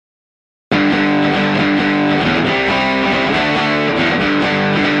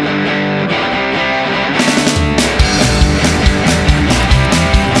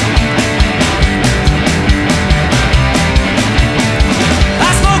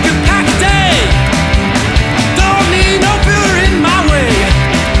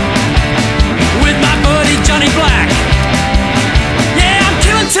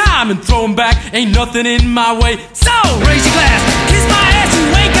nothing in my way. So raise your glass, kiss my ass, you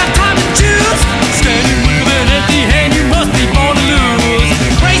ain't got time to choose. Standing with an empty hand, you must be born to lose.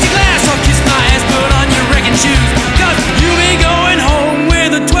 Raise your glass or kiss my ass, put on your wrecking shoes, 'cause you'll be going home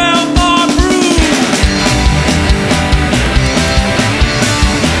with a 12-bar bruise.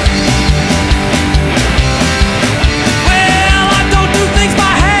 Well, I don't do things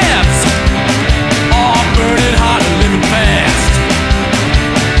by halves. Oh, burning hot and living fast.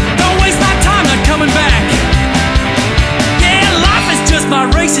 Don't waste my time not coming back. Yeah, life is just my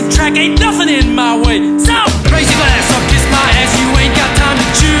racing track, ain't nothing in my way. So raise your glass or kiss my ass, you ain't got time to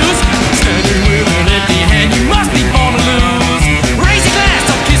choose. Standing